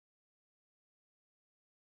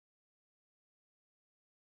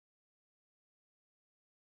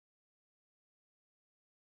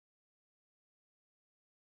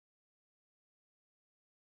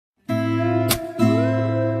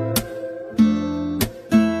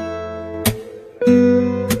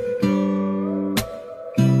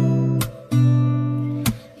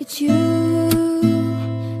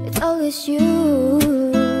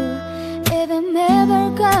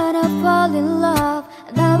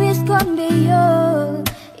it's gonna be you.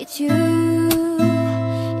 It's you,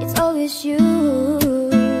 it's always you.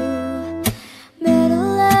 Met a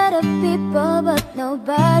lot of people but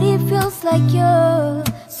nobody feels like you.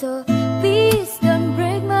 So please don't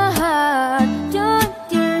break my heart, don't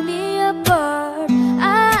tear me apart.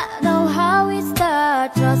 I know how it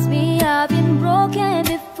starts, trust me I've been broken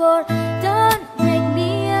before. Don't break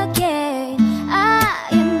me again, I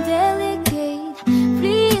am delicate.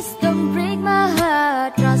 Please don't break my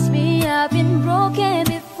heart, trust me I've been broken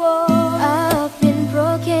before. I've been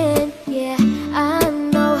broken, yeah, I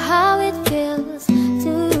know how it feels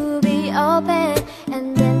to be open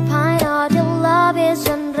and then find out the love is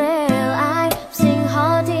unreal. I'm sing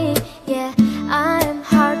hurting, yeah, I'm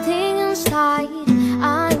hurting inside.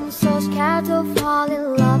 I'm so scared to fall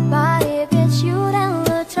in love, but if it's you then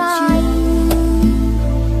we'll try.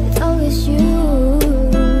 It's always you.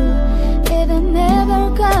 If I'm never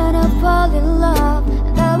gonna fall in love,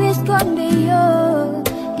 now it's gonna be you.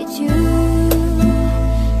 It's you,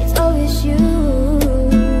 it's always you.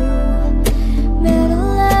 Met a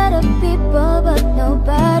lot of people but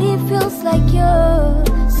nobody feels like you.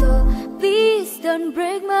 So please don't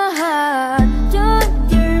break my heart, don't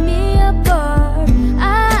tear me apart.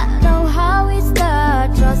 I know how it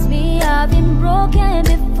starts, trust me I've been broken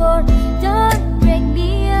before. Don't break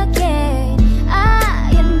me again,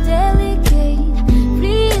 I am delicate.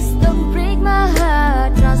 Please don't break my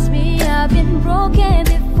heart, trust me I've been broken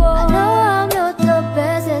before. I know I'm not the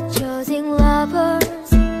best at choosing lovers.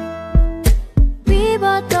 We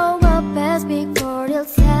both know our best before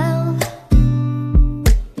itself.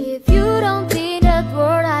 If you don't think that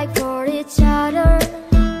we're right for each other,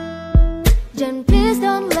 then please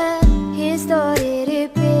don't let history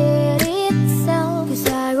repeat itself. 'Cause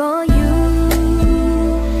I want you,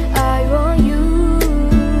 I want you.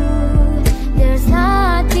 There's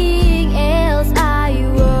nothing else I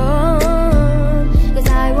want. 'Cause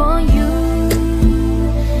I want you,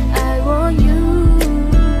 I want you.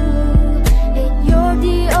 And you're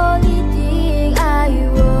the only thing I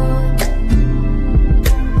want.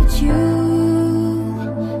 It's you,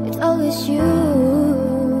 it's always you.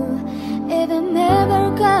 If I'm ever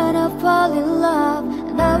gonna fall in love,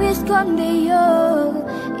 now it's gonna be you.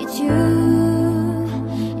 It's you,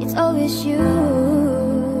 it's always you.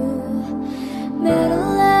 Met a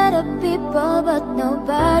lot of people but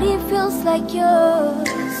nobody feels like you.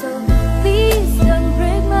 So please don't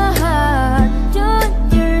break my heart.